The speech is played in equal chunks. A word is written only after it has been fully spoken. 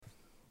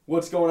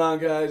What's going on,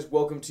 guys?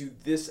 Welcome to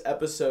this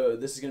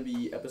episode. This is going to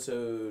be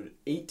episode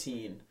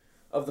 18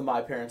 of the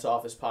My Parents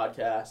Office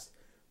podcast.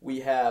 We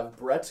have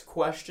Brett's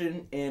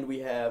question, and we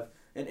have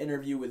an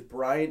interview with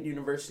Bryant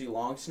University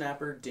long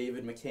snapper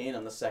David McCain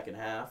on the second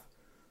half.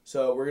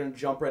 So we're going to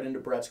jump right into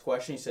Brett's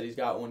question. He said he's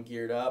got one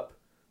geared up.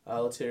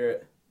 Let's hear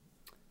it.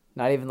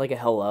 Not even like a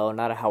hello,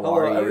 not a how Hello,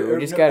 are you. We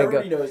just gotta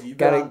everybody go. knows you.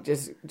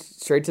 Just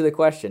straight to the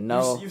question.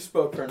 No, You've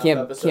spoke for enough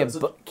episodes.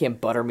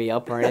 can't butter me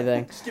up or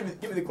anything. Just give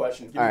me the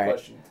question. Give me All the right.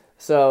 question.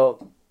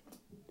 So,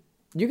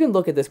 you can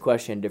look at this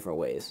question in different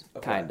ways,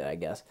 Okay. kinda, I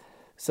guess.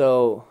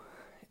 So,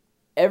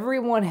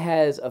 everyone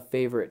has a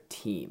favorite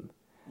team,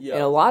 Yeah.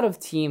 and a lot of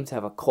teams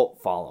have a cult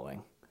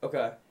following.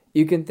 Okay.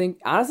 You can think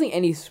honestly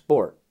any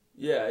sport.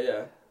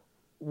 Yeah.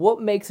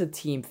 What makes a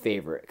team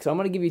favorite? Because I'm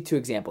gonna give you two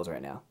examples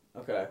right now.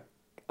 Okay.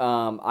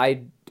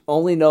 I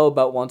only know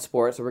about one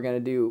sport, so we're going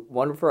to do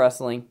one for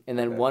wrestling and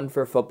then Okay. one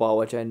for football,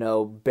 which I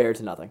know bear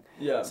to nothing.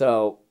 Yeah.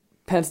 So,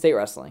 Penn State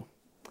wrestling.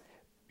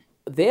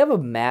 They have a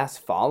mass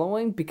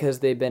following because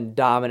they've been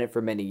dominant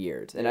for many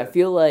years. And I Yeah.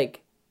 feel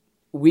like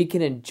we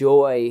can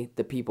enjoy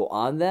the people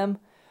on them,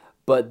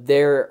 but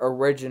their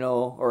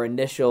original or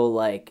initial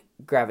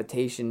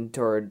gravitation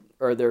toward,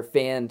 or their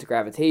fans'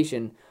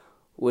 gravitation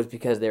was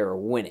because they were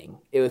winning.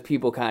 It was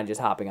people kind of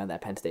just hopping on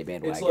that Penn State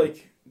bandwagon. It's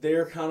like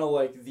they're kind of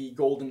like the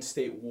Golden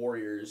State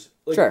Warriors,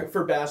 Sure.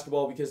 for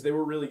basketball, because they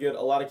were really good.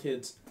 A lot of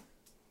kids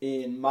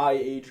in my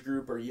age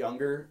group or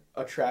younger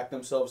attract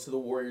themselves to the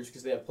Warriors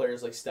because they have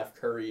players like Steph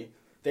Curry.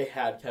 They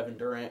had Kevin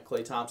Durant,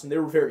 Klay Thompson. They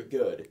were very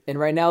good. And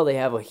right now they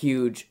have a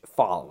huge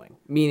following,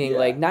 meaning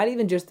Yeah. not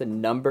even just the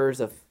numbers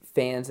of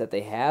fans that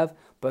they have,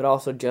 but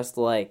also just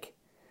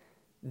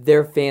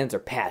their fans are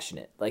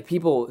passionate.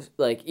 People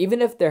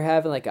even if they're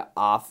having an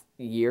off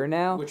year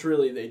now, Which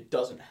really they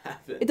doesn't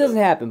happen. it doesn't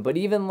happen. But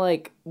even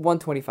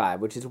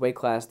 125, which is a weight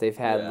class they've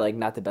had Yeah.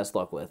 not the best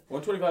luck with.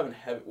 125 and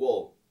heavy.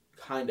 Well,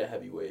 kind of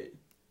heavyweight.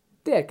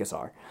 They had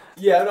Kassar,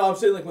 Yeah, no, I'm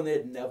saying when they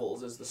had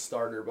Neville's as the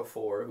starter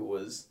before, who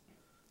was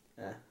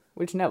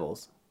which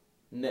Neville's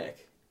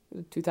Nick.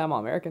 two-time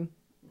All-American,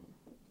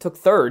 took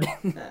third.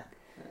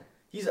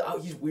 He's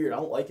weird. I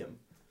don't like him.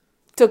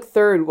 Took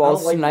third while I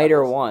don't like Snyder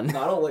Neville's. won.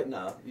 No, I don't like.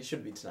 No, he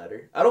should beat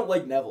Snyder. I don't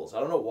like Neville's. I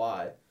don't know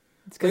why.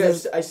 It's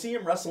because I see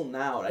him wrestle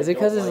now, and is I it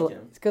because don't like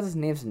him. it's because his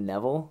name's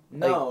Neville?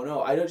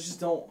 No, I just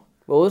don't.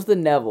 What was the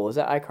Neville? Was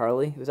that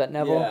iCarly? Was that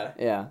Neville? Yeah.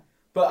 Yeah.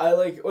 But I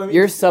like. I mean,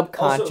 Your also-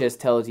 subconscious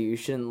tells you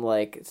shouldn't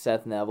like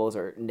Seth Neville's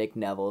or Nick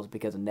Neville's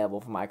because of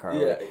Neville from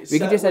iCarly. Yeah, We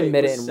can just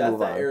admit it and Seth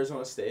move at on.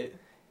 Arizona State.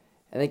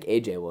 I think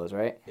AJ was,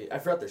 right? I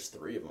forgot there's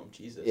 3 of them.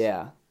 Jesus.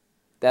 Yeah.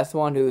 That's the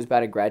one who was about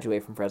to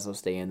graduate from Fresno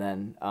State and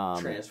then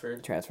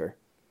Transferred. transfer.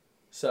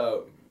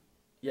 So,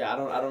 yeah, I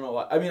don't know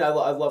why. I mean, I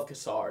love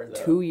Kassar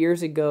though. 2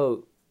 years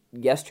ago,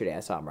 yesterday, I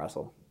saw him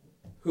wrestle.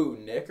 Who,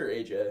 Nick or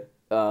AJ?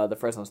 The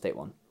Fresno State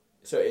one.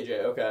 So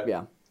AJ, okay.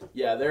 Yeah.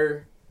 Yeah,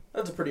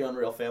 that's a pretty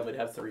unreal family to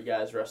have 3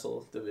 guys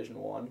wrestle Division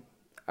 1.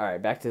 All right,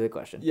 back to the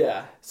question.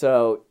 Yeah.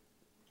 So,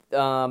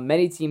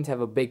 many teams have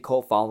a big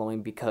cult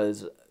following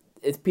because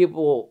it's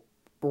people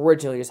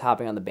originally just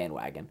hopping on the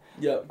bandwagon.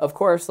 Yep. Of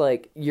course,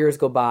 years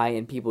go by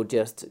and people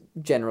just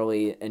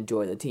generally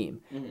enjoy the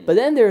team. Mhm. But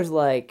then there's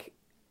I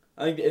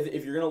think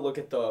if you're gonna look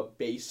at the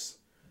base,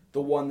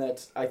 the one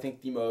that's I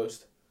think the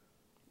most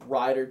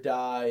ride or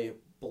die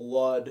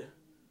blood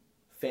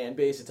fan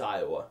base, it's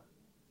Iowa.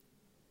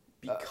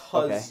 Because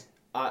okay.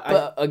 I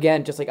but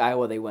again, just like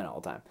Iowa, they win all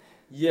the time.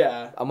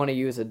 yeah. I'm gonna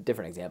use a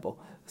different example.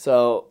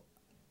 So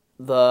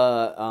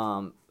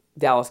the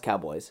Dallas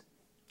Cowboys,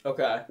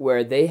 Okay.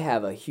 where they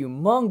have a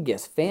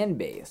humongous fan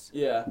base.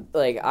 Yeah.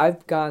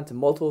 I've gone to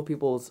multiple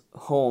people's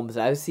homes.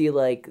 I see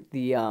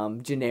the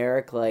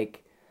generic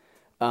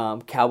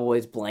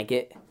Cowboys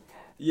blanket.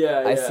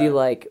 Yeah. I see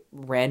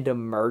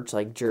random merch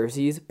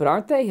jerseys, but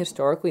aren't they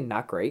historically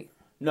not great?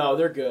 No,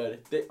 they're good.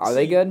 Are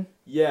they good?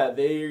 Yeah,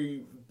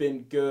 they've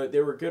been good.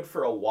 They were good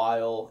for a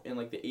while in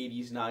the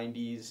 80s,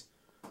 90s.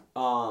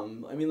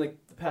 I mean the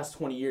past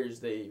 20 years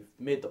they've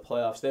made the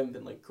playoffs. They haven't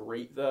been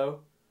great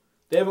though.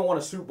 They haven't won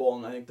a Super Bowl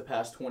in I think the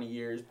past 20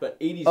 years, but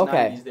 80s,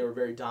 Okay. 90s they were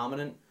very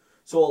dominant.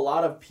 So a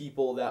lot of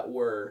people that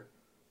were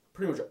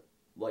pretty much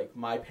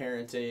my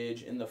parents'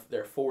 age in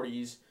their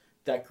 40s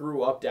that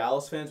grew up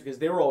Dallas fans because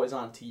they were always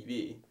on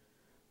TV.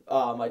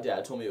 My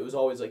dad told me it was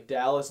always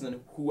Dallas and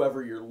then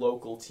whoever your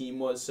local team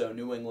was, so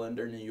New England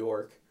or New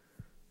York,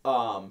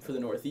 for the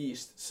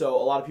Northeast. So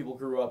a lot of people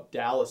grew up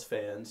Dallas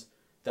fans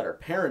that are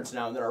parents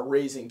now and that are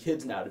raising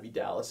kids now to be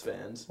Dallas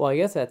fans. Well, I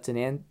guess that's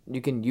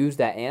you can use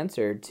that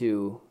answer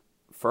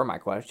for my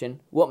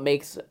question. What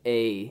makes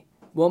a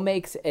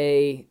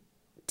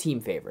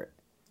team favorite?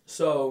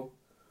 So,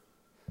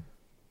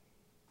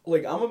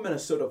 I'm a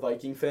Minnesota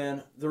Viking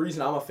fan. The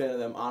reason I'm a fan of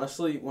them,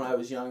 honestly, when I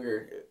was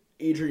younger,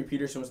 Adrian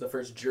Peterson was the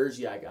first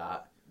jersey I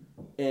got,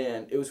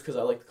 and it was because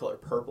I like the color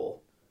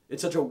purple.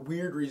 It's such a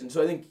weird reason.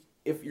 So I think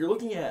if you're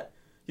looking at,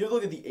 you have to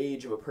look at the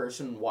age of a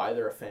person and why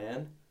they're a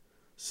fan.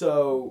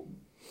 So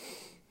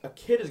a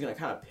kid is going to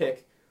kind of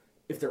pick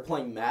if they're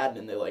playing Madden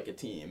and they like a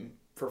team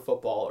for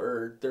football,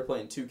 or they're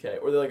playing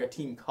 2K, or they like a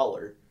team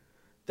color.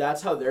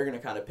 that's how they're going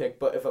to kind of pick.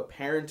 But if a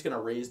parent's going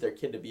to raise their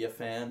kid to be a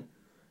fan,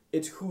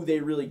 it's who they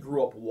really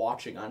grew up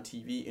watching on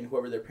TV and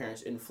whoever their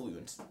parents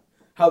influenced,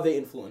 how they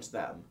influenced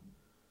them.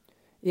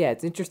 Yeah,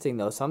 it's interesting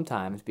though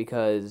sometimes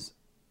because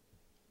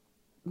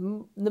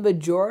the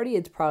majority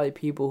it's probably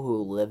people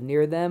who live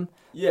near them.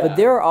 Yeah. But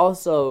there are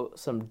also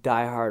some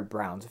diehard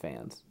Browns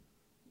fans.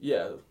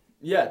 Yeah.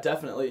 Yeah,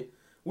 definitely.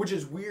 Which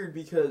is weird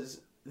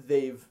because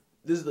this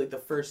is like the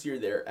first year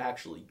they're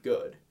actually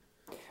good.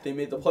 They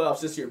made the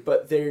playoffs this year,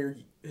 but they're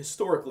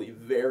historically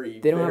very,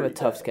 They don't have very a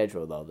tough bad.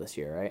 schedule though this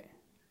year, right?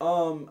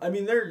 I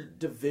mean, their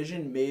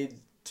division made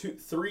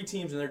three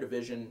teams in their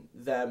division,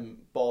 them,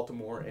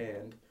 Baltimore,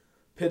 and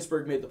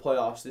Pittsburgh made the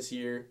playoffs this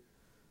year.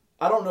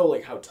 I don't know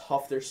like how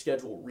tough their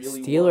schedule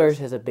really Steelers was.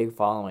 has a big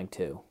following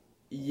too.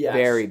 Yes.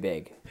 Very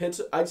big.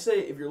 I'd say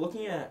if you're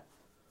looking at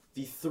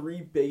the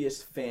three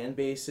biggest fan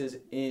bases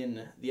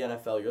in the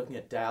NFL, you're looking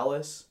at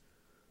Dallas,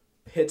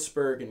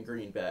 Pittsburgh, and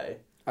Green Bay.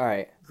 All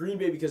right. Green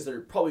Bay because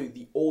they're probably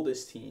the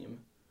oldest team.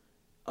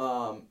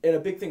 And a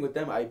big thing with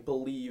them, I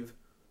believe,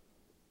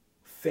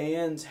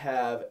 fans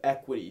have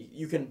equity.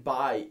 You can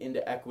buy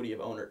into equity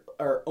of owner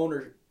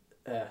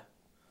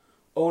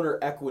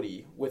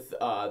equity with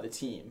the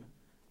team.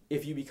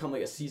 If you become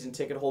like a season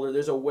ticket holder,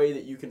 there's a way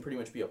that you can pretty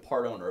much be a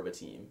part owner of a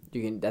team.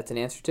 That's an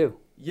answer too.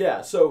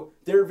 Yeah, so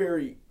they're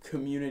very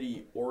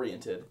community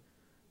oriented.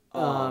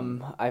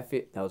 I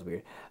feel that was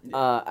weird.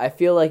 I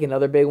feel like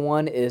another big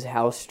one is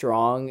how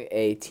strong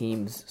a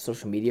team's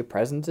social media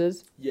presence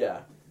is.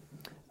 Yeah.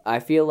 I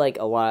feel like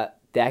a lot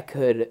that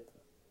could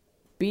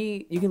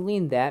be. You can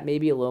lean that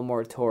maybe a little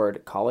more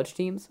toward college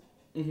teams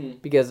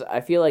because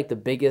I feel like the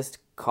biggest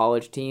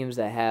college teams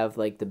that have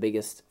like the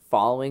biggest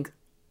following,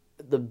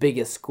 the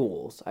biggest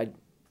schools.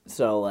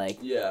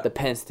 The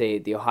Penn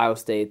State, the Ohio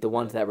State, the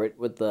ones that were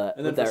with the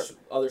And then with for that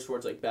other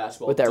sports like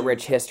basketball, with that Duke,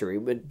 rich history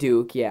with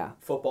Duke, yeah.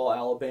 football,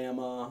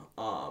 Alabama,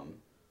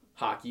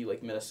 hockey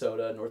like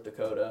Minnesota, North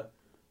Dakota.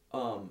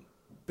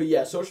 But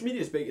yeah, social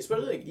media is big,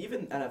 especially like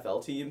even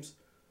NFL teams.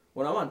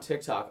 When I'm on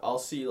TikTok, I'll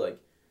see like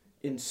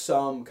in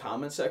some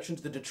comment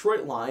sections, the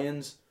Detroit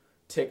Lions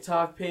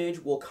TikTok page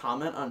will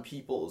comment on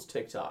people's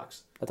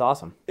TikToks. That's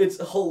awesome.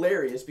 It's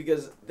hilarious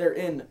because they're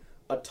in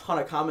a ton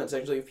of comment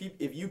sections. Like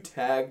if you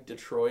tag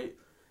Detroit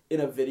in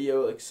a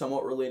video like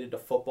somewhat related to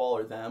football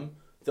or them,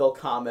 they'll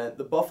comment.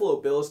 The Buffalo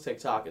Bills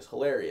TikTok is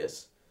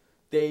hilarious.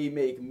 They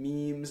make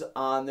memes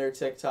on their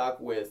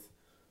TikTok with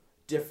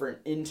different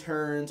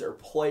interns or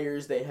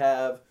players they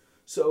have.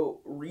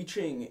 So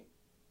reaching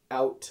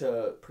out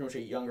to pretty much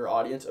a younger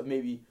audience of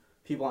maybe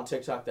people on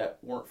TikTok that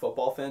weren't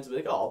football fans, be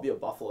like, oh, I'll be a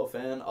Buffalo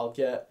fan. I'll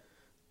get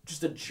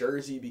just a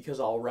jersey because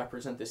I'll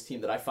represent this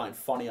team that I find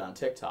funny on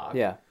TikTok.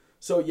 Yeah.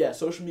 So yeah,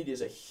 social media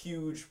is a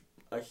huge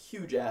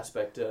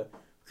aspect to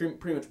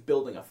pretty much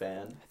building a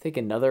fan. I think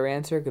another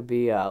answer could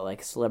be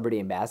like celebrity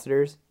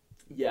ambassadors.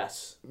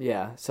 Yes.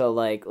 Yeah. So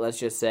like, let's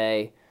just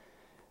say,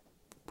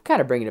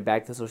 kind of bringing it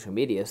back to social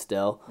media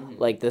still,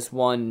 like this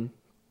one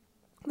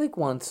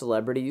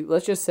celebrity.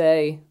 Let's just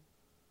say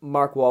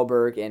Mark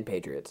Wahlberg and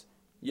Patriots.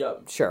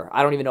 Yep. Sure.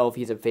 I don't even know if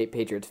he's a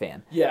Patriots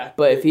fan. Yeah.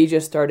 But if he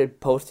just started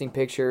posting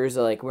pictures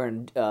like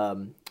wearing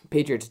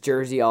Patriots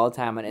jersey all the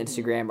time on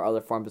Instagram or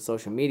other forms of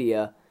social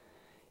media,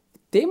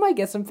 they might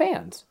get some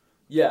fans.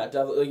 Yeah,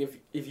 definitely.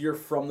 Like if you're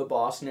from the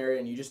Boston area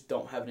and you just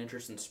don't have an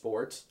interest in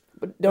sports,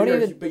 But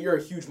you're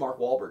a huge Mark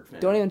Wahlberg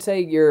fan. don't even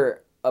say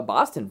you're a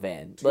Boston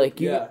fan.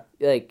 Like Yeah.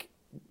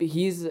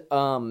 He's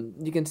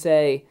you can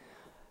say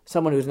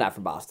someone who's not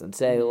from Boston.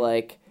 Say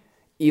like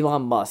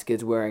Elon Musk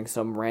is wearing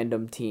some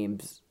random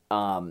team's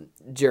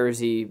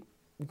jersey,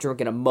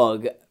 drinking a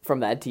mug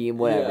from that team,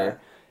 whatever. Yeah.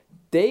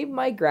 They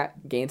might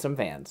gain some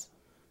fans.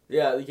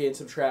 Yeah, they gain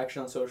some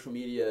traction on social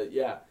media.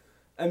 Yeah.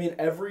 I mean,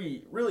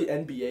 really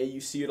NBA,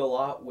 you see it a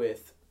lot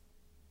with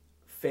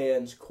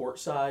fans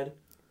courtside.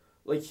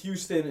 Like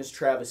Houston is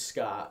Travis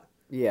Scott.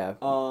 Yeah,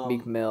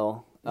 Meek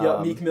Mill.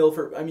 Meek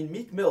Mill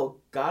Meek Mill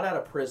got out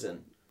of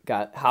prison.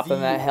 Hop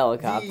in that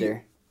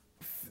helicopter.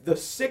 The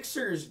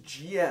Sixers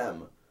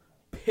GM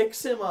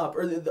picks him up,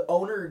 or the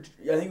owner,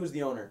 I think it was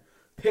the owner,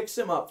 picks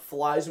him up,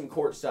 flies him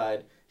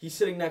courtside. He's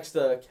sitting next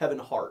to Kevin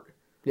Hart.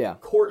 Yeah.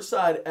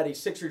 Courtside at a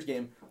Sixers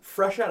game,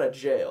 fresh out of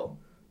jail.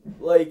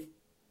 Like,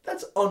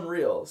 that's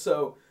unreal.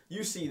 So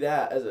you see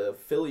that as a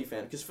Philly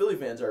fan, because Philly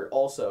fans are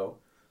also,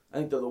 I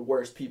think they're the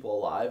worst people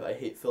alive. I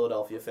hate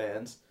Philadelphia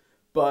fans.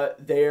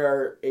 But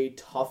they're a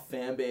tough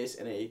fan base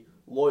and a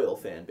loyal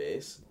fan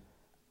base.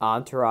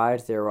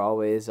 Entourage, they were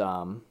always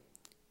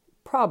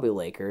probably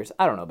Lakers.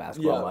 I don't know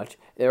basketball Yeah. much.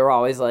 They were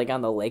always like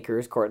on the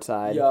Lakers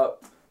courtside. Yeah,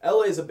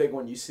 LA is a big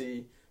one you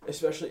see,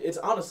 especially, it's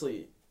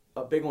honestly,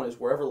 a big one is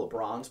wherever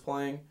LeBron's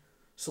playing,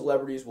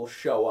 celebrities will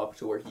show up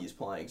to where he's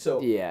playing.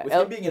 So Yeah. with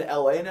him being in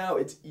LA now,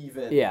 it's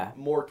even Yeah.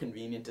 more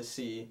convenient to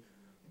see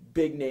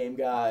big name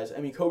guys.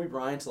 I mean, Kobe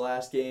Bryant's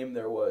last game,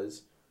 there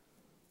was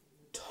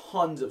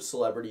tons of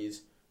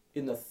celebrities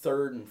in the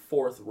third and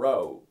fourth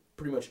row,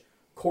 pretty much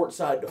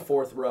courtside to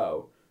fourth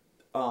row.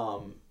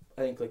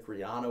 I think like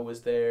Rihanna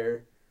was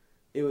there.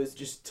 It was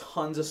just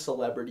tons of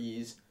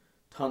celebrities,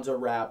 tons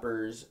of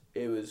rappers.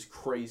 It was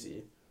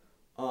crazy.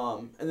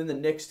 And then the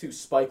Knicks too.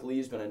 Spike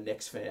Lee's been a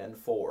Knicks fan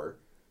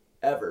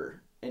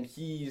forever, and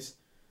he's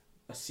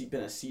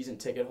been a season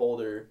ticket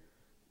holder.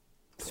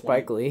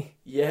 Spike Lee.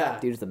 Yeah.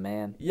 Dude's the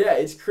man. Yeah,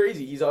 it's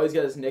crazy. He's always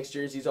got his Knicks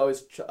jersey. He's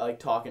always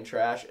talking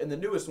trash. And the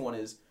newest one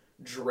is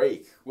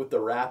Drake with the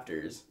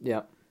Raptors.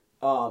 Yeah.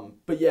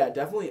 But yeah,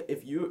 definitely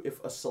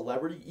if a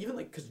celebrity, even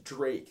like because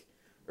Drake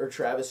or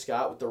Travis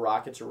Scott with the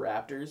Rockets or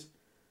Raptors,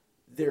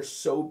 they're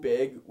so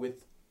big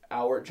with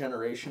our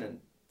generation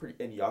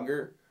and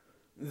younger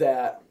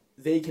that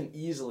they can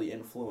easily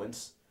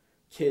influence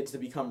kids to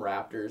become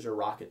Raptors or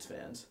Rockets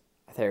fans.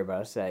 I thought you were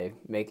about to say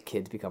make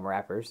kids become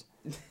rappers.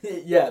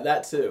 Yeah,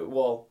 that too.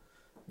 Well,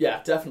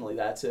 yeah, definitely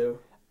that too.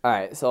 All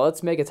right, so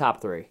let's make a top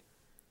 3.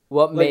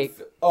 What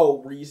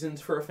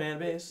Reasons for a fan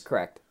base?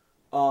 Correct.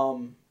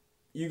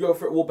 You go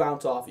for it. We'll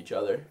bounce off each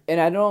other.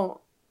 And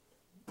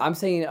I'm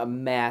saying a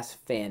mass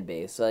fan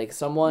base, like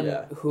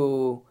someone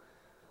who,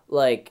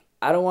 like,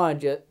 I don't want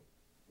to just.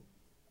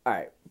 All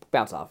right,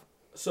 bounce off.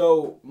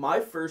 So my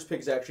first pick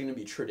is actually gonna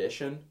be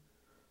tradition.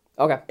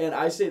 Okay. And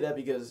I say that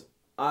because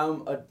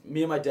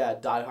me and my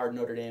dad, diehard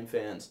Notre Dame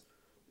fans.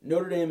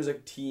 Notre Dame is a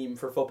team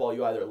for football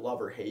you either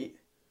love or hate.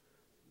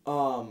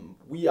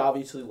 We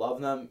obviously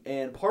love them,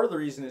 and part of the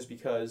reason is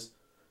because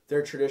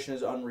their tradition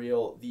is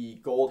unreal. The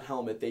gold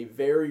helmet, they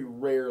very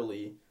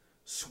rarely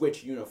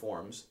switch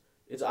uniforms.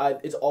 It's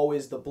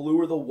always the blue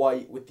or the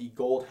white with the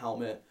gold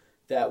helmet.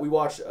 That we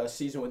watched a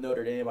season with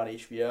Notre Dame on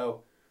HBO.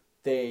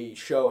 They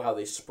show how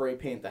they spray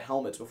paint the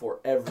helmets before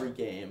every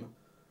game.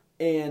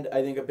 And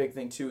I think a big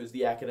thing too is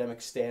the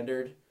academic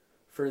standard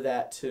for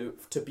that to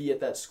be at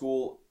that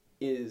school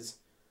is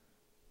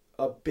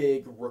a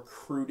big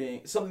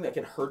recruiting, something that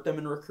can hurt them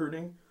in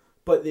recruiting,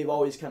 but they've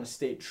always kind of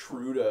stayed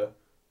true to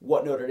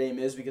what Notre Dame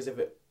is, because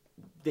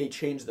they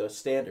change those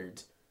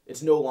standards,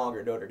 it's no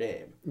longer Notre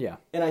Dame. Yeah.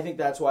 And I think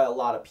that's why a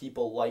lot of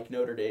people like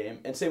Notre Dame,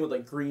 and same with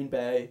like Green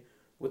Bay,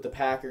 with the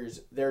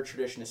Packers, their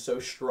tradition is so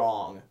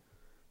strong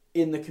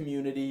in the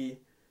community,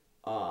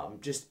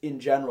 just in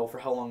general for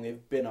how long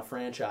they've been a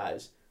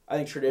franchise. I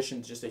think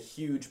tradition's just a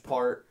huge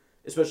part,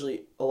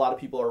 especially a lot of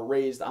people are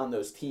raised on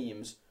those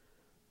teams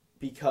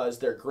because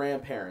their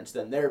grandparents,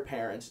 then their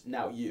parents,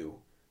 now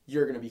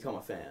you're going to become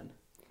a fan.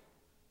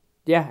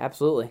 Yeah,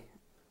 absolutely.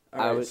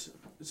 All right.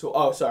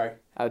 Sorry.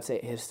 I would say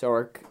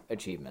historic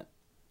achievement.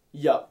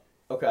 Yep.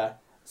 Okay.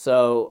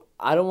 So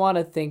I don't want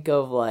to think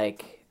of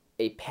like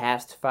a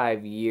past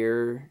 5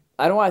 year.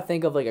 I don't want to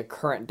think of like a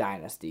current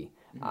dynasty.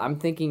 Mm-hmm. I'm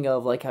thinking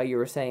of like how you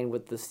were saying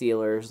with the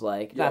Steelers,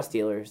 like not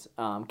Steelers,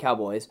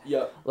 Cowboys.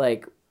 Yep.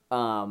 Like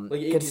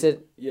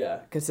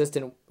 80s,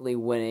 consistently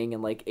winning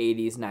in like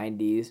 80s,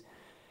 90s,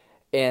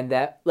 and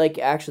that like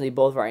actually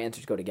both of our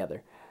answers go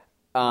together.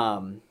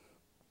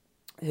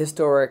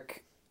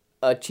 Historic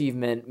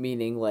achievement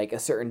meaning like a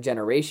certain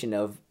generation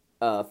of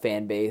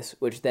fan base,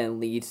 which then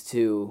leads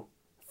to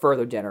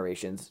further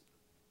generations,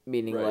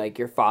 meaning like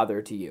your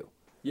father to you.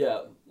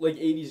 Yeah, like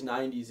 80s,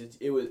 90s,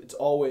 it's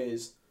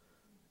always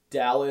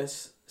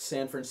Dallas,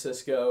 San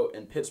Francisco,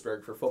 and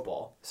Pittsburgh for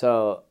football.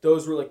 So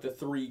those were like the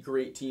 3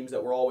 great teams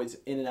that were always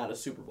in and out of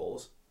Super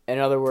Bowls. In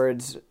other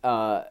words,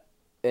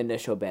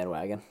 initial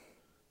bandwagon.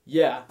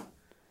 Yeah.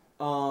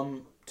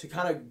 To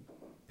kind of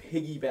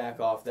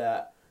piggyback off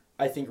that,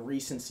 I think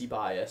recency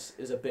bias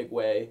is a big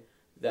way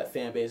that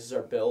fan bases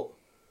are built.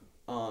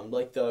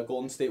 Like the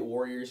Golden State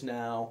Warriors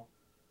now.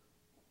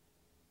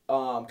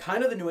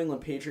 Kind of the New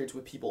England Patriots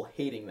with people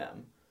hating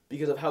them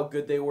because of how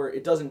good they were.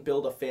 It doesn't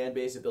build a fan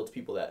base. It builds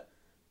people that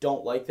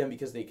don't like them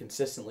because they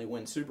consistently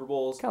win Super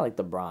Bowls. Kind of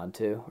like LeBron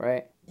too,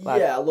 right?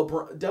 Yeah,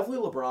 definitely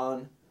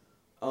LeBron.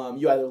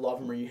 You either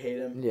love him or you hate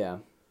him. Yeah.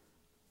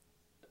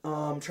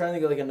 I'm trying to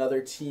think of like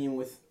another team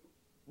with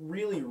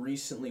really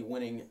recently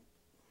winning.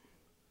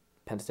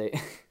 Penn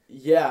State.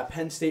 Yeah,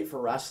 Penn State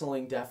for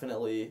wrestling,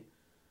 definitely.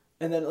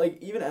 And then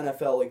like even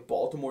NFL, like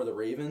Baltimore, the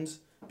Ravens,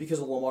 because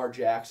of Lamar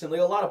Jackson.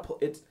 Like a lot of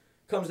it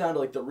comes down to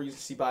like the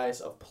recency bias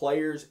of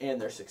players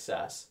and their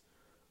success,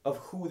 of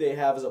who they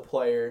have as a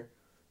player,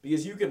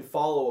 because you can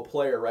follow a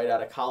player right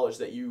out of college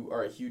that you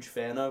are a huge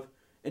fan of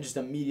and just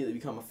immediately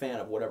become a fan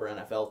of whatever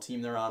NFL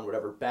team they're on,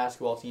 whatever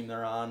basketball team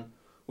they're on,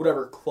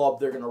 whatever club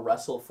they're going to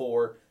wrestle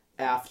for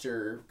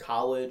after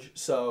college.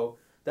 So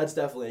that's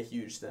definitely a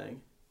huge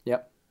thing.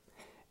 Yep.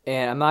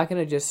 And I'm not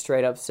going to just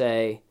straight up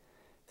say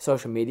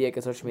social media,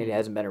 because social media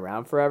hasn't been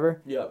around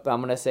forever. Yep. But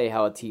I'm going to say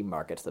how a team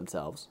markets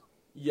themselves.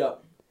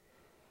 Yep.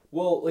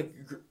 Well, like,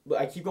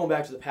 I keep going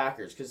back to the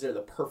Packers because they're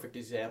the perfect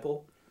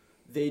example.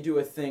 They do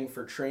a thing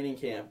for training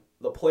camp.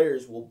 The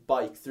players will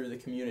bike through the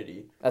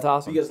community. That's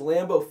awesome. Because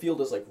Lambeau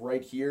Field is like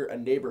right here. A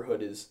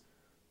neighborhood is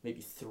maybe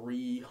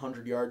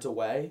 300 yards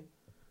away.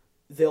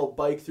 They'll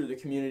bike through the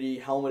community,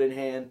 helmet in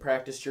hand,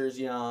 practice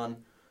jersey on,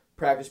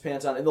 practice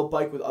pants on, and they'll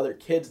bike with other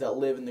kids that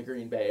live in the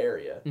Green Bay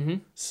area. Mm-hmm.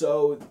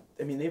 So,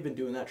 I mean, they've been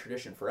doing that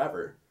tradition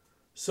forever.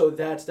 So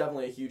that's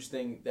definitely a huge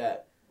thing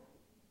that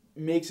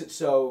makes it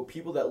so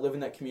people that live in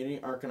that community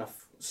aren't going to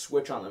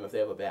switch on them if they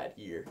have a bad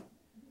year.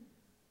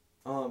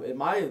 And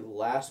my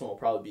last one will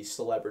probably be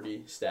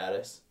celebrity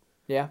status.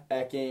 Yeah.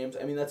 At games.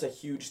 I mean, that's a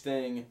huge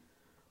thing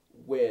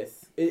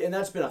and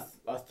that's been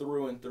a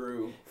through and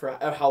through for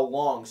how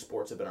long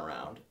sports have been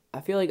around. I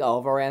feel like all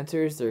of our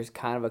answers, there's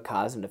kind of a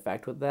cause and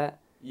effect with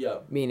that. Yeah.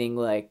 Meaning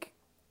like,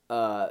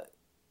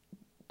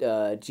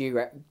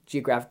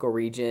 geographical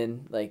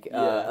region, like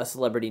a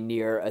celebrity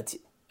near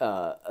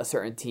a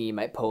certain team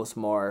might post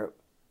more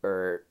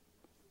or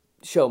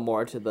show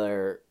more to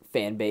their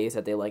fan base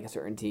that they like a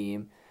certain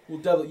team. Well,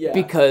 definitely, yeah.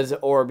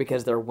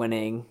 Because they're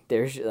winning,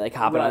 they're like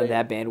hopping on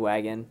that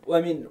bandwagon. Well,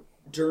 I mean,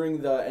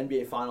 during the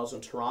NBA Finals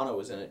when Toronto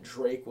was in it,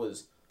 Drake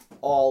was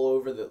all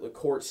over the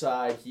court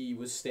side. He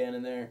was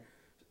standing there,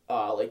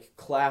 like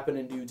clapping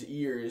in dudes'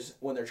 ears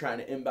when they're trying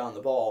to inbound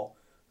the ball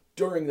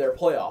during their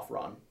playoff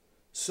run.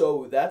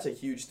 So that's a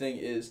huge thing.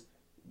 Is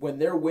when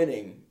they're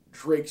winning,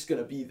 Drake's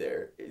gonna be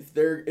there. If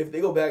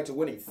they go back to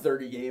winning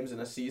 30 games in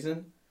a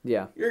season,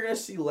 yeah, you're gonna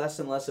see less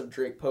and less of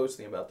Drake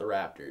posting about the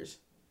Raptors.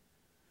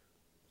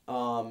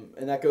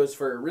 And that goes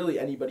for really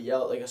anybody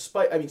else. Like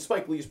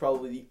Spike Lee is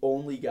probably the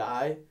only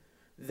guy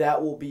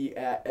that will be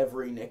at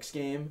every Knicks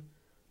game,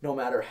 no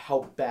matter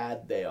how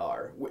bad they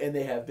are, and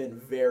they have been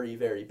very,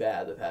 very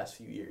bad the past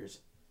few years.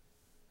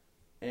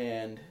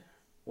 And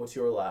what's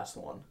your last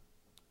one?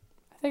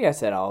 I think I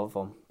said all of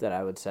them that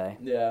I would say.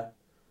 Yeah.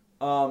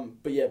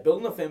 But yeah,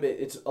 building a fan base,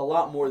 it's a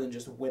lot more than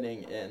just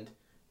winning and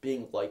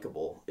being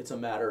likable. It's a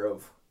matter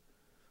of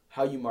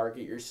how you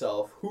market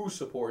yourself, who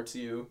supports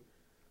you.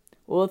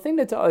 Well, the thing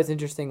that's always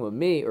interesting with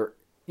me,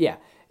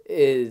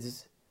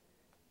 is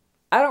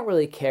I don't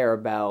really care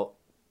about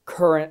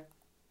current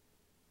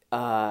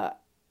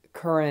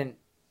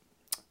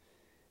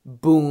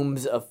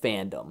booms of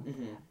fandom.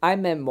 Mm-hmm. I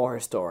meant more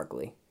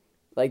historically.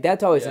 Like,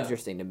 that's always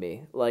interesting to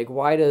me. Like,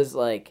 why does,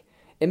 like,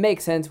 it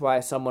makes sense why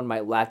someone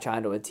might latch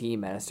onto a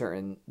team at a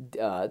certain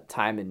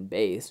time and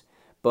base,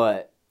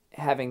 but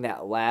having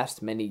that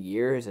last many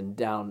years and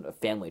down a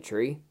family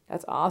tree,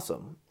 that's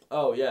awesome.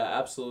 Oh, yeah,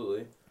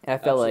 absolutely. And I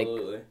felt like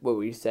what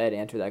we said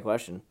answered that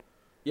question.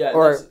 Yeah.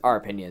 Or our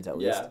opinions, at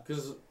least. Yeah,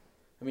 because,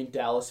 I mean,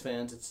 Dallas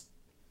fans, it's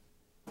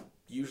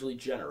usually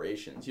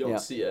generations. You don't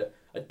see a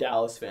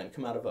Dallas fan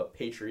come out of a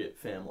Patriot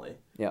family.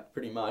 Yeah.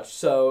 Pretty much.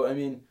 So, I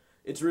mean,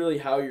 it's really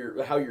how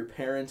your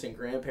parents and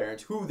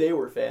grandparents, who they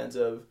were fans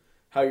of,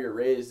 how you're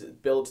raised,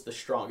 it builds the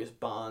strongest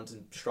bonds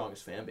and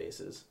strongest fan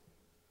bases.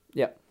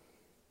 Yep.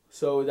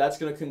 So that's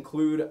going to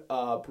conclude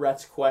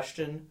Brett's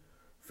question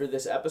for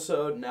this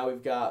episode. Now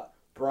we've got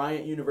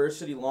Bryant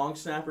University long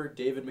snapper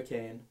David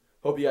McCain.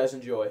 Hope you guys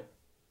enjoy.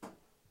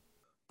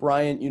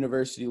 Bryant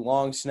University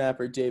long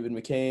snapper David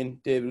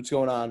McCain. David, what's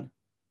going on?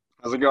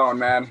 How's it going,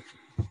 man?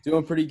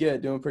 Doing pretty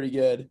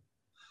good.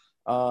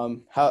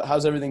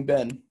 How's everything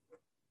been?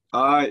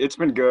 It's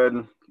been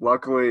good.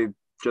 Luckily,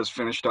 just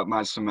finished up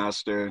my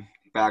semester,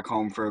 back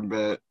home for a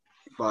bit,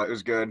 but it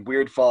was good.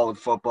 Weird fall with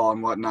football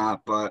and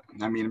whatnot, but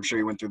I mean, I'm sure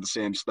you went through the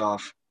same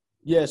stuff.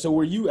 Yeah, so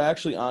were you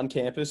actually on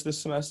campus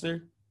this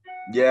semester?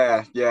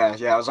 Yeah.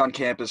 I was on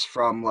campus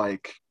from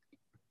like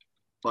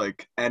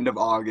end of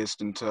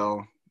August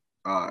until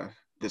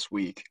this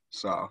week.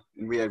 So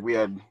and we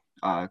had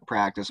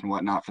practice and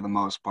whatnot for the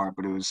most part,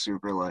 but it was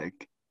super it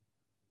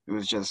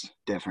was just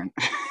different.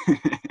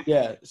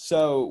 Yeah.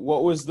 So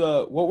what were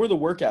the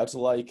workouts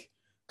like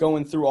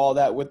going through all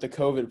that with the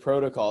COVID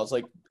protocols?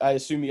 Like, I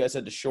assume you guys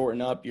had to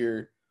shorten up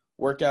your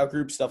workout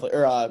group stuff,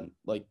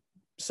 like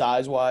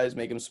size wise,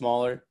 make them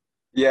smaller.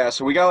 Yeah.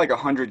 So we got like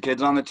 100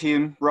 kids on the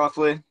team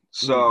roughly.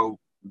 So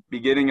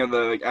beginning of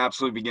the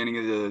absolute beginning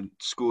of the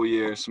school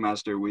year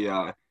semester, we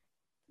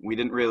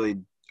didn't really.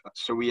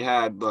 So we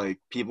had like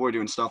people were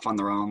doing stuff on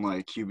their own,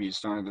 like QBs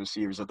starting the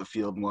receivers at the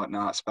field and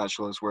whatnot,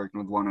 specialists working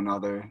with one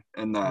another,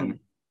 and then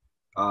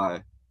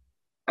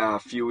a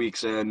few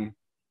weeks in,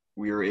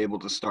 we were able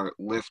to start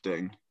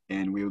lifting,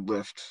 and we would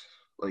lift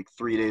like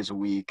 3 days a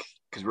week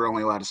because we're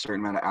only allowed a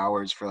certain amount of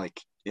hours for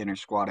like inter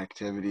squad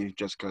activity,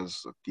 just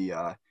because of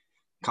the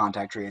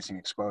contact tracing,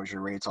 exposure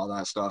rates, all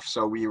that stuff.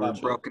 So we were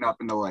broken up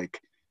into like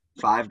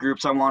 5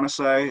 groups, I want to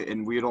say,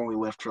 and we'd only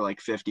lift for like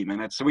 50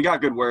 minutes. So we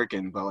got good work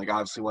in, but like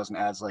obviously wasn't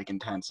as like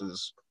intense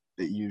as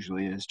it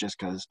usually is, just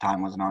because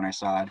time wasn't on our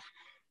side.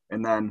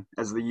 And then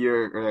as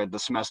the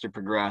semester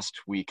progressed,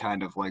 we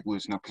kind of like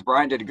loosened up because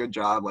Brian did a good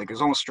job. Like it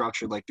was almost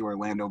structured like the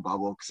Orlando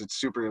bubble because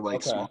it's super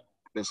like small.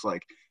 This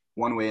like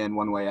one way in,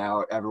 one way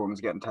out. Everyone was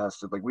getting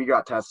tested. Like we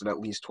got tested at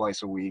least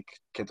twice a week,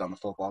 kids on the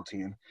football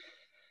team.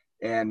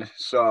 And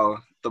so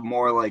the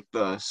more like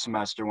the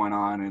semester went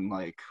on and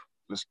like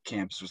this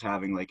campus was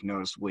having like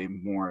noticeably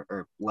more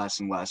or less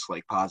and less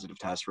like positive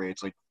test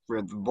rates. Like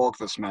for the bulk of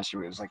the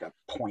semester, it was like a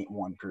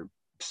 0.1%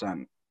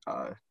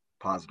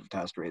 positive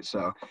test rate.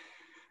 So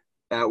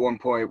at one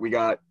point we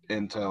got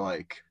into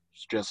like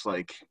just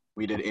like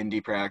we did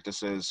indie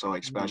practices. So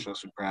like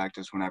specialists would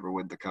practice whenever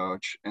with the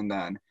coach. And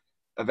then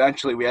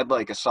eventually we had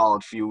like a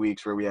solid few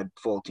weeks where we had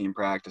full team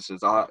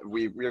practices.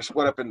 We were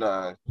split up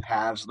into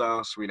halves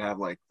though. So we'd have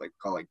like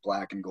called like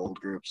black and gold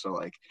groups. So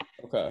like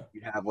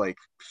we'd have like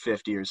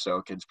 50 or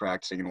so kids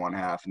practicing in one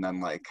half. And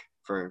then like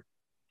for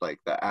like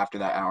after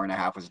that hour and a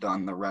half was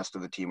done, the rest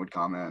of the team would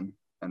come in.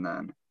 And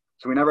then,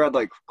 so we never had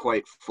like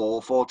quite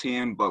full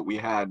team, but we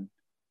had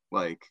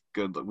like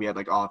good. We had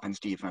like offense,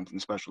 defense,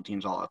 and special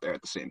teams all out there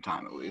at the same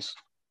time at least.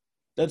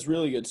 That's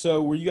really good.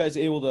 So were you guys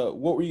able to?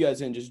 What were you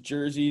guys in? Just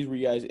jerseys? Were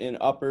you guys in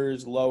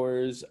uppers,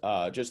 lowers,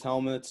 just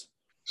helmets?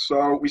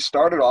 So we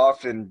started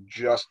off in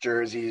just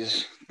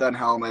jerseys, then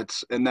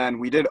helmets, and then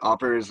we did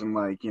uppers and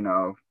like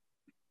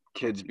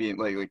kids being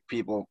like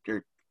people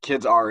your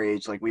kids our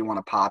age like we want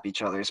to pop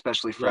each other,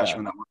 especially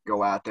Yeah. freshmen that want to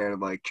go out there to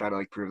like try to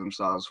like prove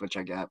themselves, which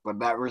I get. But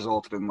that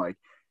resulted in like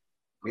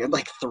we had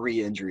like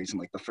 3 injuries in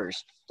like the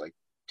first like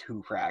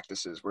 2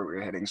 practices where we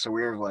were hitting. So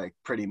we were like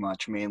pretty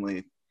much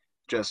mainly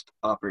just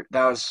upper.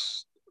 That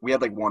was we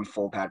had like one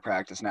full pad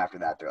practice, and after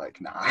that they're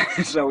like nah.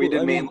 So we Well,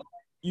 did I mainly mean,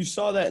 you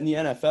saw that in the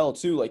NFL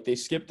too. Like they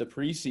skipped the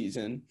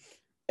preseason,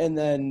 and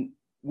then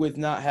with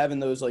not having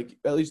those like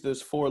at least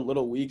those 4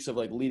 little weeks of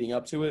like leading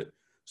up to it,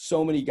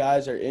 so many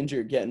guys are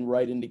injured getting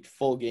right into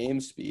full game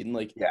speed, and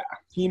like yeah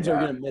teams are yeah.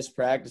 gonna miss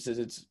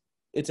practices.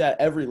 It's at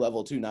every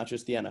level too, not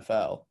just the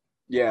NFL.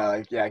 Yeah,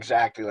 like, yeah,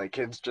 exactly. Like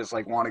kids just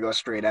like want to go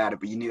straight at it,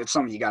 but it's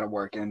something you got to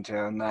work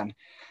into. And then,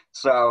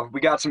 so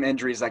we got some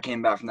injuries that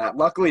came back from that.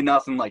 Luckily,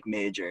 nothing like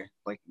major,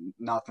 like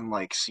nothing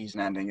like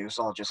season ending. It was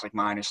all just like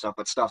minor stuff,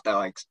 but stuff that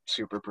like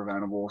super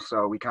preventable.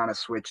 So we kind of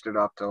switched it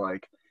up to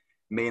like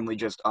mainly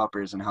just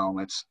uppers and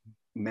helmets,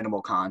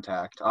 minimal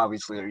contact.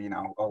 Obviously,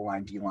 O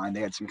line, D line, they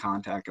had some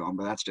contact going,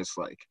 but that's just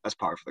like that's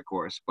par for the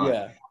course. But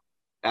Yeah,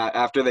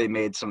 after they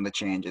made some of the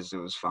changes, it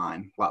was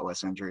fine. A lot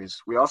less injuries.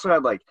 We also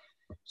had like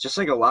just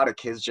like a lot of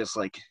kids just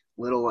like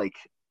little like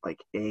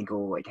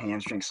ankle like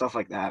hamstring stuff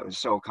like that. It was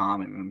so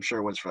common. I'm sure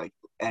it was for like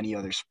any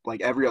other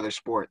like every other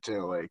sport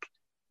too. Like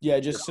yeah,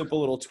 just simple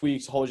little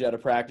tweaks hold you out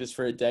of practice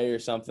for a day or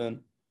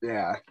something.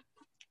 yeah.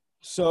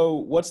 So,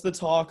 what's the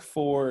talk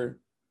for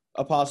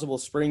a possible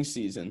spring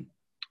season?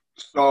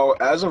 So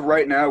as of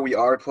right now, we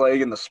are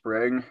playing in the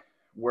spring.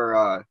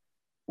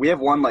 We have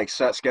one like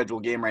set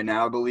scheduled game right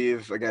now, I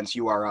believe, against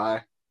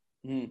URI.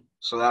 Hmm.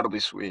 So that'll be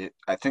sweet.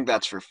 I think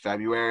that's for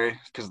February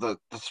because the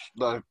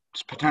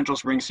potential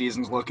spring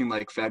season's looking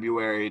like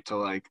February to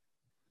like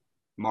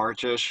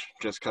Marchish,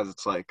 just because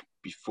it's like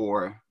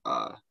before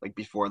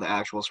the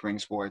actual spring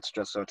sports,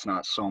 just so it's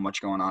not so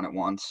much going on at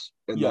once.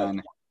 And Yeah,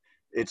 then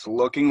it's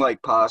looking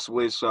like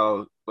possibly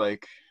so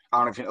like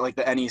I don't know if like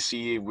the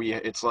NEC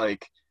it's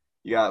like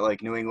you got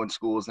like New England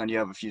schools, then you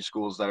have a few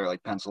schools that are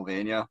like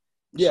Pennsylvania.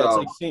 yeah, it's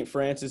So like St.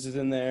 Francis is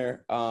in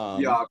there.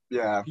 yeah,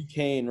 yeah.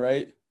 Kane,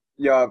 right?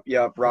 Yeah,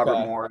 Robert Okay.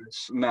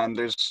 Morris. And then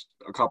there's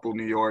a couple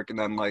New York, and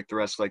then like the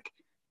rest like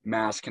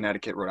Mass,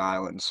 Connecticut, Rhode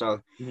Island. So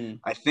Hmm.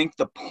 I think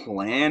the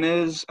plan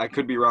is, I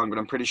could be wrong, but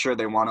I'm pretty sure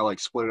they want to like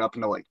split it up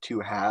into like 2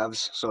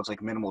 halves. So it's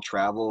like minimal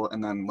travel,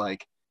 and then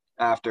like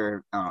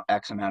after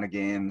X amount of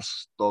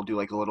games, they'll do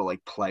like a little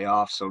like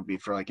playoff. So it'd be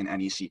for like an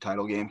NEC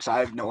title game. Because I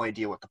have no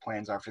idea what the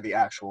plans are for the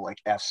actual like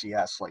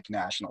FCS like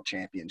national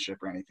championship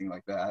or anything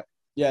like that.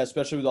 Yeah,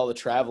 especially with all the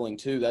traveling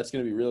too. That's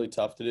gonna be really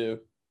tough to do.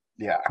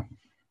 Yeah,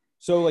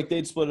 So like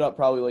they'd split it up,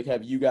 probably like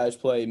have you guys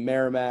play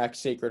Merrimack,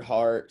 Sacred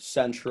Heart,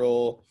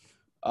 Central,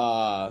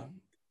 uh,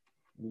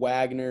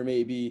 Wagner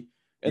maybe,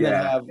 and then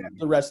yeah, have yeah,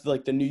 the rest of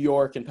like the New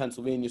York and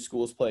Pennsylvania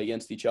schools play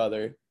against each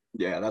other.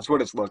 yeah. That's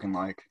what it's looking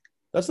like.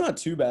 That's not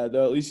too bad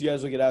though. At least you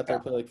guys will get out there,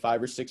 Yeah. play like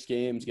 5 or 6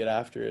 games, get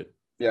after it.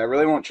 Yeah, I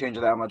really won't change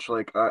it that much.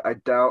 Like, I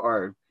doubt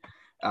our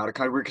out of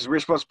country because we were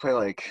supposed to play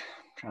like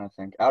I'm trying to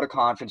think out of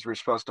conference. We are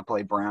supposed to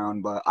play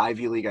Brown, but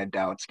Ivy League, I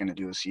doubt it's gonna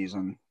do a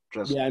season.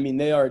 Just Yeah, I mean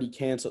they already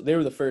canceled. They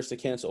were the first to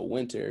cancel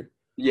winter.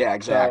 yeah,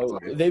 So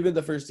exactly. they've been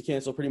the first to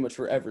cancel pretty much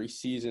for every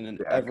season, and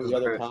Yeah, every because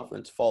other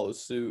conference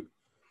follows suit.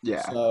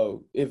 yeah,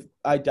 So if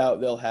I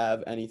doubt they'll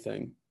have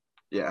anything.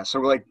 yeah. So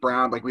we're like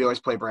Brown, like we always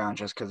play Brown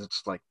just because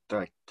it's like they're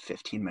like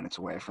 15 minutes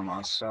away from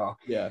us. So,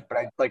 Yeah. but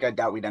I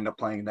doubt we'd end up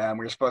playing them.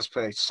 We were supposed to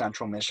play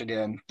Central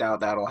Michigan. Doubt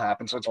that'll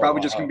happen. So it's Oh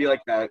probably just gonna wow. be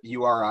like that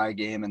URI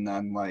game and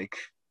then like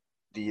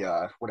the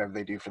whatever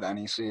they do for the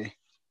NEC.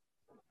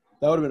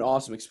 That would have been an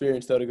awesome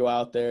experience though to go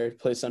out there,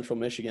 play Central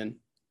Michigan.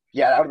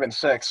 Yeah, that would have been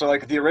sick. So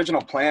like the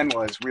original plan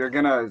was we were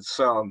gonna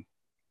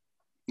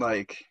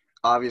like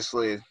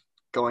obviously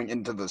going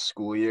into the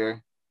school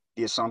year,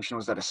 the assumption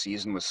was that a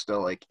season was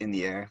still like in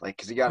the air, like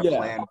because you got to Yeah,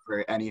 plan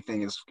for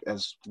anything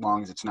as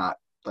long as it's not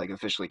like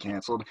officially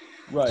canceled.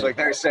 So right. like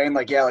they're saying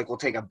like yeah, like we'll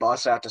take a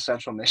bus out to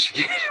Central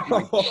Michigan. I'm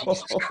like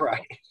Jesus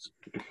Christ.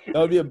 That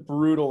would be a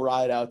brutal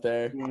ride out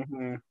there.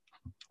 Mm-hmm.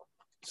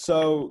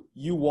 So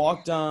you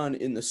walked on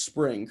in the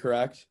spring,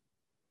 correct?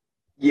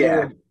 Yeah.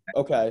 Or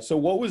okay, so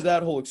what was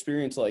that whole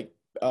experience like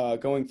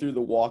going through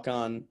the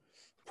walk-on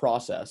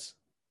process?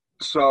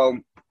 So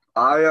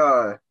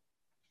I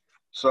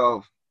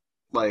so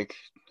like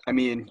I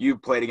mean you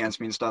played against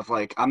me and stuff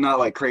like I'm not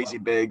like crazy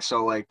big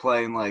so like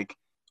playing like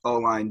O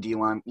line D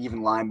line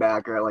even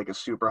linebacker at like a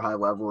super high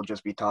level would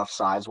just be tough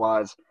size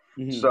wise.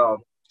 Hmm. So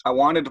I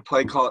wanted to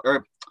play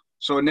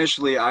so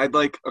initially I had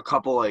like a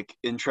couple like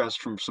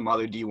interest from some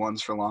other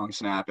D1s for long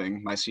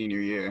snapping my senior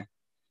year,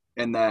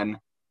 and then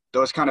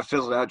those kind of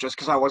fizzled out just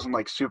because I wasn't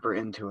like super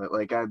into it.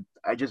 Like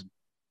I just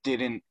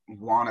didn't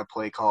want to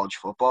play college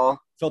football.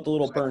 Felt a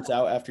little burnt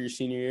out after your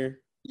senior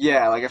year?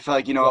 Yeah, like I feel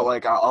like Yep.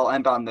 like I'll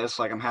end on this.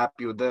 Like I'm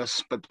happy with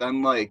this, but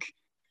then like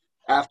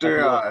after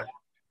Yeah.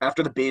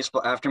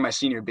 after my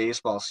senior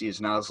baseball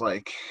season, I was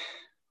like,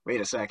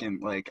 wait a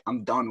second, like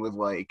I'm done with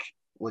like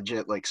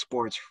legit like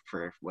sports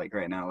for like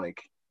right now.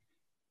 Like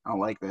I don't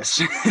like this.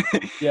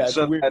 Yeah, it's a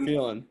So weird then,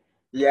 feeling.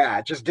 yeah,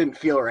 it just didn't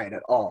feel right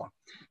at all.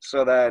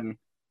 So then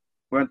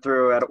went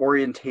through at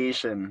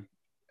orientation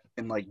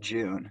in like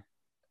June.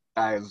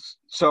 I was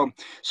so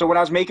when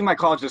I was making my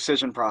college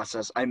decision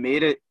process, I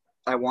made it.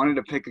 I wanted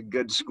to pick a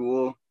good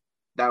school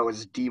that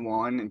was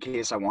D1 in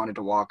case I wanted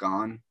to walk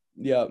on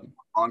Yep.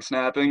 long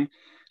snapping.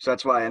 So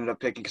that's why I ended up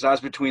picking because I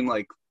was between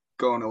like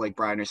going to like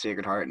Bryan or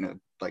Sacred Heart and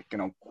like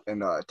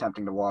and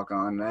attempting to walk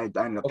on. I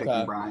ended up picking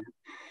Okay. Bryan,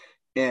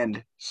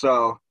 and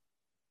so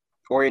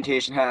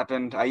orientation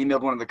happened. I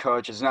emailed one of the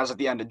coaches, and that was at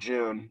the end of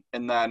June.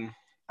 And then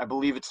I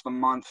believe it's the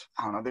month.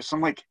 I don't know. There's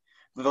some like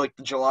the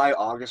July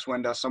August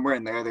window somewhere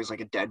in there. There's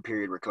like a dead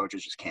period where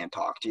coaches just can't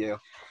talk to you.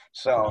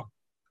 So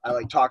I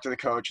like talked to the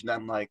coach, and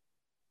then like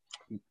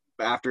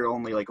after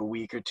only like a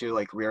week or two,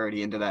 like we're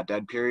already into that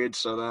dead period.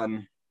 So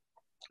then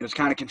it was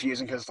kind of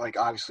confusing because like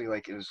obviously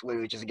like it was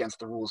literally just against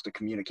the rules to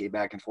communicate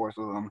back and forth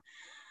with them.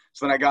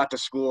 So then I got to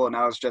school and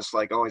I was just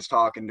like always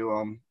talking to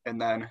them. And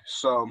then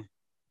so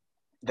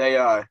they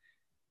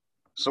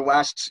so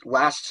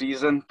last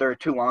season there were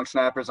two long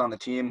snappers on the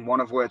team, one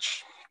of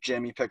which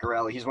Jimmy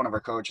Piccarelli, he's one of our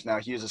coaches now.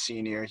 He was a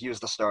senior, he was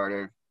the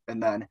starter.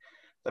 And then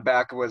the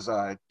back was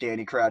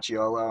Danny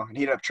Caracciolo, and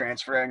he ended up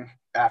transferring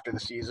after the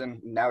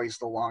season. Now he's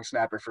the long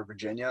snapper for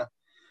Virginia.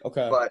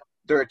 Okay. But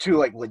there are two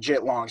like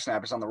legit long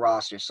snappers on the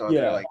roster, so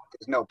they're Yeah. like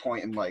there's no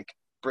point in like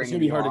It's bringing gonna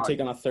be you hard to on. take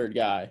on a third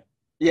guy.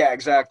 Yeah,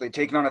 exactly.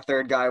 Taking on a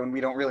third guy when we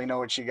don't really know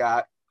what you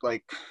got,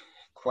 like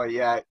quite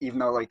yet, even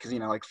though like cause,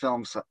 like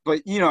films,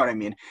 but you know what I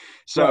mean.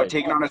 So Right.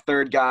 taking on a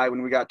third guy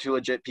when we got two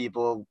legit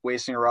people,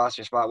 wasting a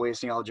roster spot,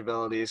 wasting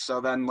eligibility.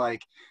 So then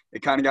like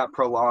it kind of got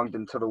prolonged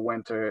into the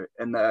winter,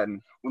 and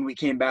then when we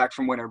came back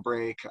from winter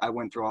break, I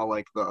went through all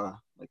like the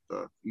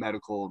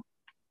medical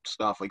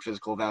stuff, like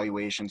physical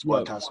evaluations, blood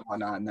Yep. tests, and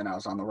whatnot, and then I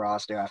was on the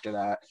roster after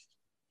that.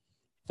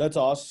 That's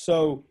awesome.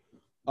 So,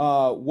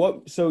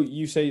 what? So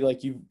you say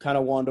like you kind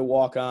of wanted to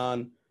walk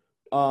on,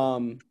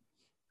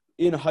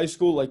 in high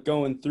school, like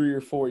going 3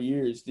 or 4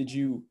 years. Did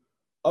you,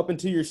 up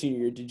until your senior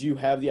year, did you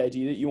have the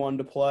idea that you wanted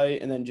to play,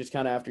 and then just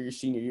kind of after your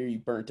senior year, you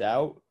burnt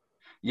out?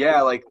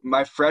 Yeah, like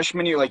my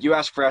freshman year, like you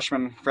ask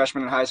freshman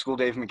in high school,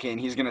 Dave McCain,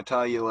 he's gonna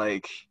tell you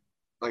like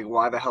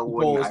why the hell The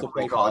wouldn't goal is I to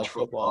play play college college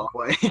football?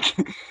 football.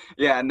 Like,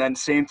 yeah, and then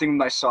same thing with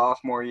my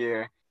sophomore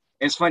year.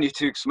 And it's funny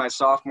too, because my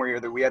sophomore year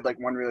that we had like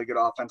one really good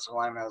offensive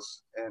lineman,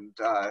 and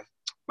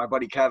my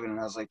buddy Kevin, and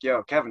I was like,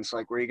 "Yo, Kevin, so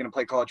like, where are you gonna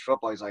play college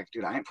football?" He's like,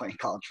 "Dude, I ain't playing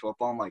college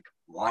football." I'm like,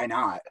 "Why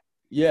not?" And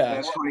Yeah.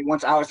 it's funny.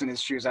 Once I was in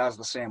his shoes, I was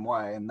the same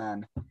way, and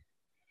then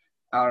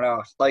I don't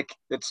know. Like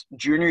it's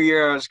junior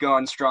year, I was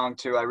going strong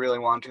too. I really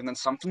wanted to, and then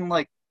something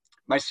like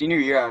my senior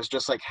year, I was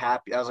just like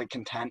happy. I was like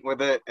content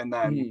with it, and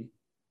then Mhm.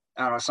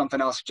 I don't know, something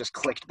else just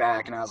clicked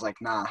back, and I was like,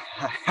 nah,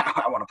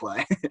 I want to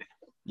play.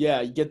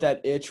 Yeah, you get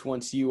that itch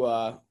once you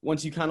kind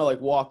of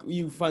like walk,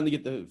 you finally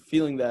get the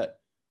feeling that,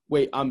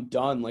 wait, I'm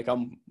done. Like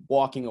I'm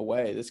walking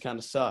away. This kind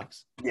of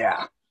sucks.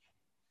 Yeah,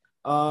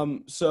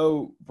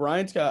 So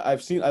Bryant's got.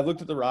 I've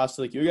looked at the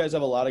roster. Like you guys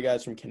have a lot of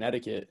guys from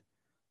Connecticut.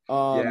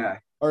 yeah.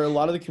 Are a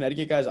lot of the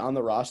Connecticut guys on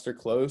the roster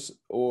close,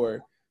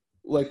 or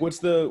like what's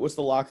the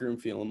locker room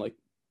feeling like?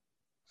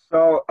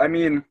 So I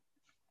mean,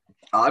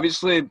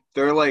 obviously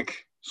they're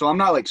like. So I'm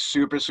not like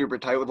super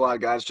tight with a lot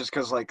of guys, just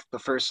because like the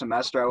first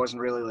semester I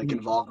wasn't really like Mhm.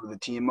 involved with the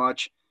team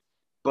much.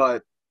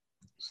 But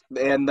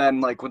and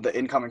then like with the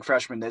incoming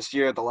freshmen this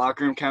year, the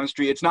locker room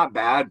chemistry, it's not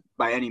bad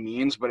by any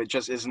means, but it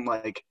just isn't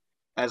like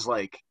as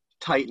like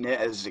tight knit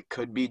as it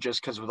could be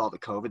just because with all the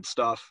COVID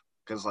stuff.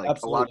 Because like a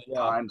lot Absolutely, of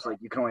yeah. times like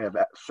you can only have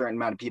a certain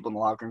amount of people in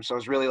the locker room, so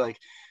it's really like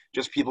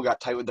just people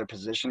got tight with their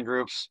position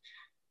groups.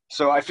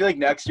 So I feel like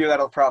next year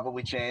that'll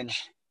probably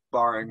change,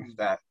 barring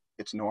that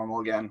it's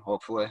normal again,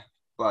 hopefully.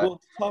 But Well,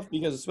 it's tough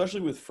because especially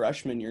with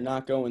freshmen, you're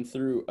not going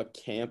through a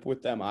camp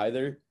with them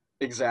either.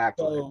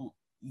 exactly, So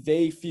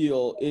they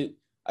feel it.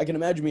 I can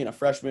imagine being a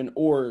freshman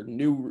or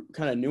new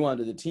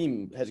onto the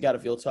team has got to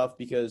feel tough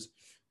because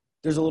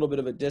there's a little bit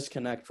of a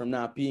disconnect from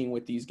not being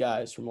with these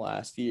guys from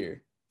last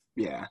year.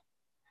 yeah.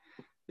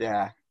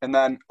 Yeah, and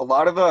then a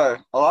lot of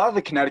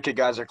the Connecticut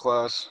guys are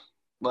close.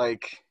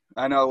 Like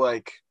I know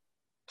like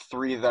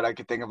three that I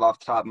could think of off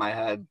the top of my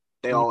head.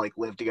 They Mhm. all like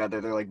live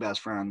together. They're like best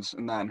friends.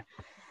 And then,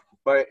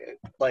 but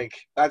like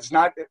that's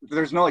not.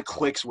 There's no like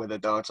cliques with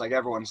it though. It's like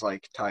everyone's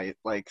like tight.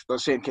 Like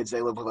those same kids,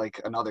 they live with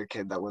like another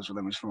kid that lives with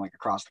them who's from like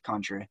across the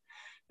country.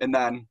 And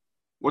then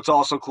what's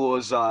also cool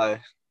is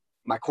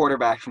my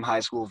quarterback from high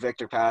school,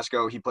 Victor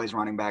Pasco. He plays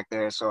running back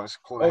there, so it's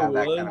cool to Oh, have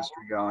that really?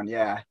 chemistry going.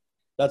 Yeah.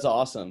 That's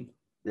awesome.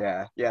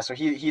 Yeah. So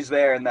he's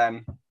there, and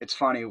then it's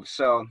funny.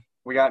 So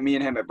we got me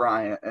and him at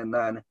Bryant, and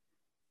then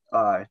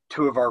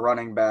two of our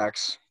running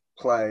backs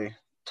play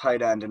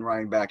tight end and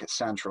running back at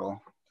Central,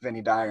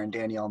 Vinny Dyer and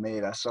Danny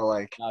Almeida. So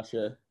like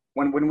Gotcha.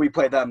 when we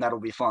play them, that'll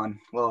be fun.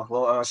 Little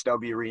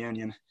OSW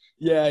reunion.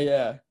 Yeah,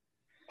 yeah.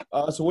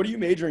 So what are you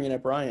majoring in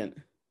at Bryant?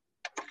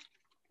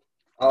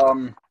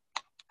 Um,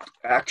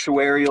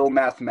 actuarial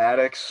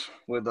mathematics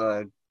with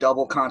a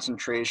double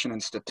concentration in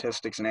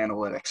statistics and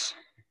analytics.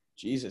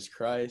 Jesus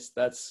Christ,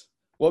 that's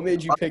what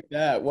made you pick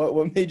that?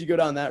 What made you go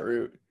down that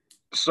route?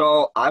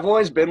 So I've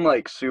always been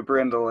like super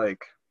into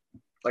like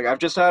I've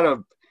just had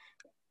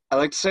I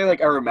like to say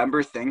like I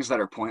remember things that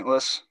are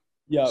pointless.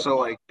 Yeah. So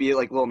like be it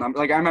like little number.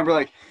 Like I remember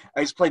like I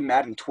used to play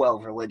Madden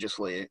 12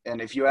 religiously,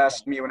 and if you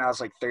asked me when I was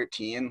like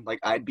 13, like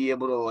I'd be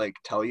able to like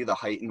tell you the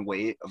height and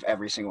weight of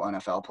every single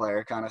NFL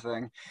player kind of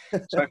thing.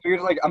 So I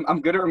figured like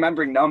I'm good at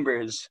remembering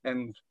numbers,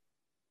 and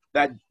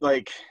that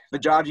like the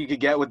jobs you could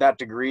get with that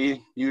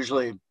degree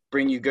usually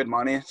bring you good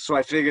money. So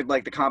I figured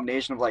like the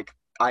combination of like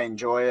I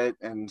enjoy it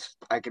and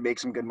I could make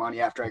some good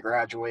money after I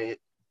graduate.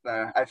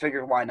 I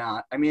figured why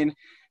not? I mean, it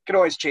could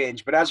always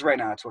change, but as of right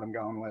now, that's what I'm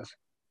going with.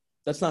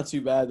 That's not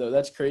too bad though.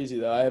 That's crazy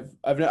though.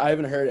 I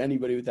haven't heard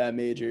anybody with that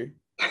major.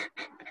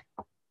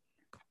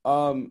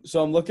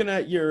 So I'm looking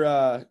at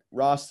your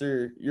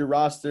roster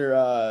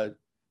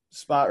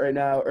spot right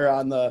now, or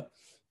on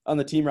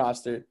the team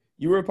roster.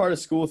 You were a part of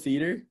school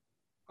theater.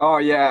 Oh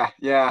yeah.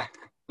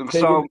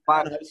 So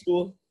high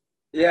school.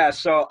 Yeah,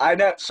 so I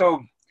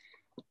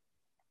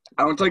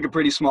went to like a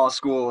pretty small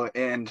school,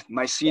 and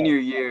my senior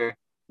year,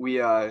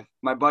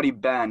 my buddy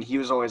Ben, he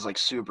was always like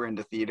super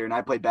into theater, and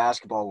I played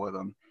basketball with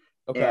him.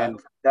 Okay. And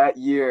that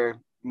year,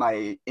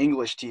 my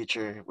English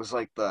teacher was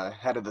like the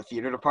head of the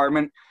theater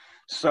department.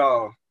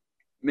 So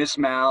Miss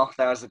Mal,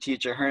 that was the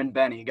teacher, her and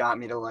Benny got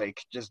me to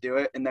like just do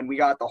it. And then we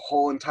got the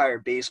whole entire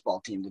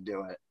baseball team to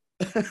do it.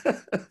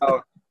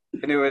 Oh,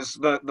 and it was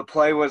the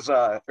play was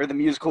or the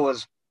musical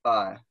was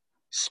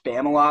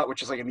Spamalot,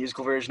 which is like a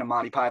musical version of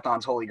Monty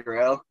Python's Holy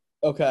Grail.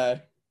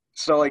 Okay.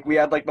 So like we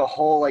had like the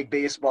whole like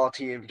baseball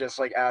team just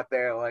like out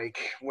there like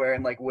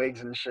wearing like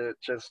wigs and shit,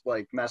 just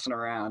like messing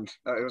around.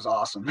 It was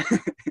awesome.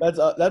 That's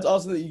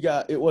awesome that you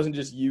got. It wasn't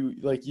just you,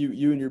 like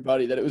you and your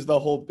buddy. That it was the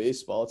whole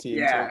baseball team.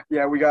 Yeah, too.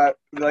 yeah. We got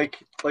like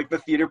the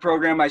theater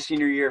program my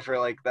senior year for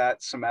like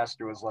that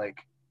semester was like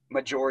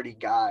majority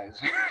guys.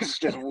 It's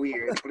just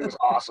weird, but it was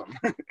awesome.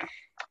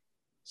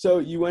 So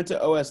you went to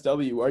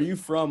OSW. Are you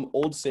from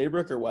Old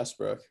Saybrook or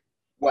Westbrook?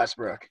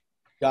 Westbrook.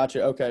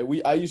 Gotcha. Okay.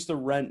 I used to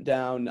rent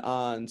down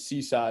on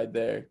Seaside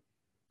there.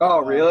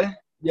 Oh, really?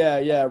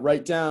 Yeah.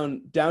 Right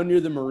down near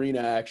the marina,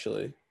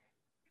 actually.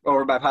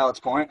 Over by Pilot's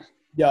Point?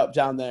 Yep,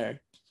 down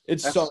there.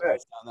 It's That's so sick.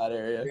 nice down that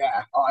area.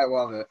 Yeah. Oh, I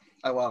love it.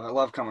 I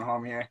love coming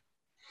home here.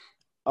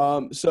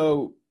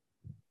 So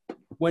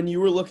when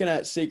you were looking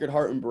at Sacred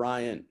Heart and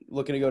Bryant,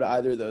 looking to go to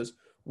either of those,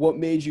 what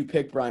made you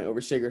pick Bryant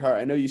over Sacred Heart?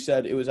 I know you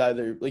said it was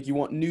either like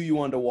knew you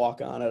wanted to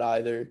walk on at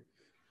either.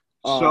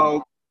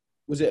 So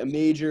was it a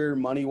major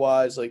money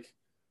wise, like,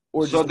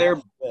 or so just they're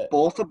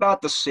both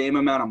about the same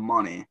amount of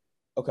money.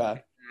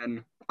 Okay.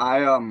 And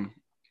I've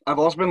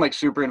also been like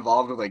super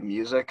involved with like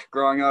music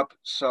growing up,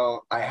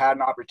 so I had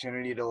an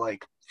opportunity to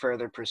like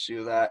further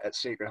pursue that at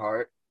Sacred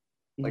Heart,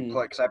 like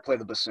Mhm. because I play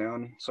the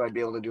bassoon, so I'd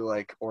be able to do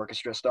like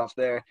orchestra stuff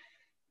there.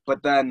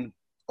 But then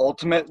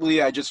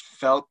ultimately, I just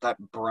felt that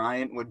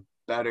Bryant would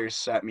better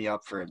set me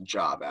up for a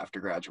job after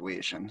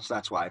graduation, so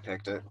that's why I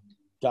picked it.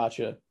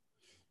 Gotcha.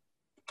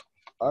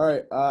 All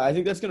right. I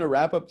think that's going to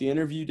wrap up the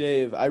interview,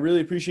 Dave. I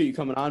really appreciate you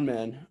coming on,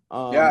 man.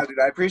 Yeah, dude,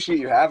 I appreciate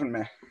you having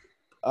me.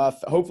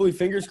 Hopefully,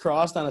 fingers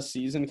crossed on a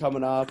season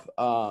coming up.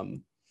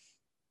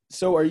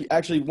 So are you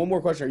actually, one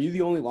more question. Are you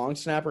the only long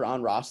snapper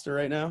on roster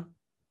right now?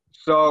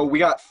 So we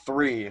got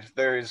three.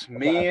 There's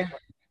me,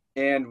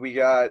 and we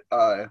got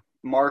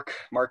Mark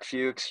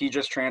Fuchs. He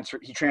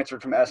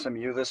transferred from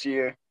SMU this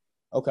year.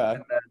 Okay.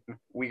 And then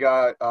we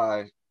got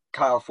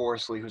Kyle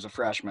Forsley, who's a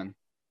freshman.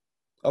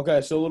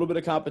 Okay, so a little bit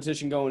of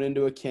competition going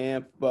into a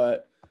camp,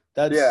 but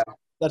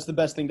that's the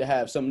best thing to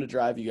have, something to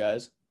drive you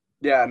guys.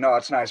 Yeah, no,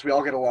 it's nice. We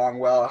all get along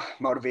well,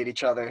 motivate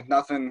each other.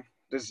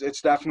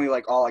 It's definitely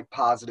like all like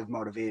positive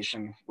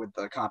motivation with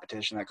the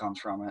competition that comes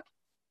from it.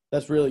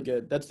 That's really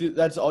good.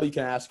 That's all you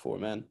can ask for,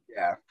 man.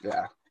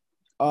 Yeah.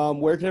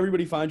 Where can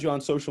everybody find you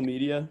on social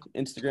media?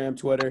 Instagram,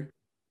 Twitter?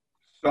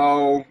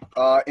 So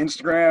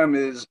Instagram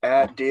is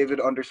at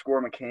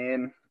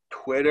David_McCain.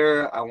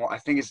 Twitter, I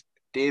think it's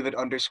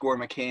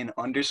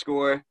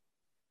David_McCain_.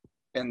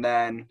 And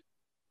then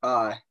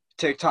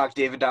TikTok,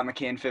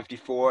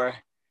 David.McCain54. I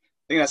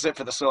think that's it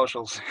for the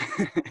socials.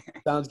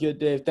 Sounds good,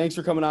 Dave. Thanks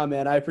for coming on,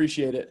 man. I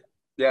appreciate it.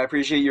 Yeah, I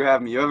appreciate you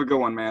having me. You have a good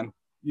one, man.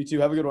 You too.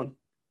 Have a good one.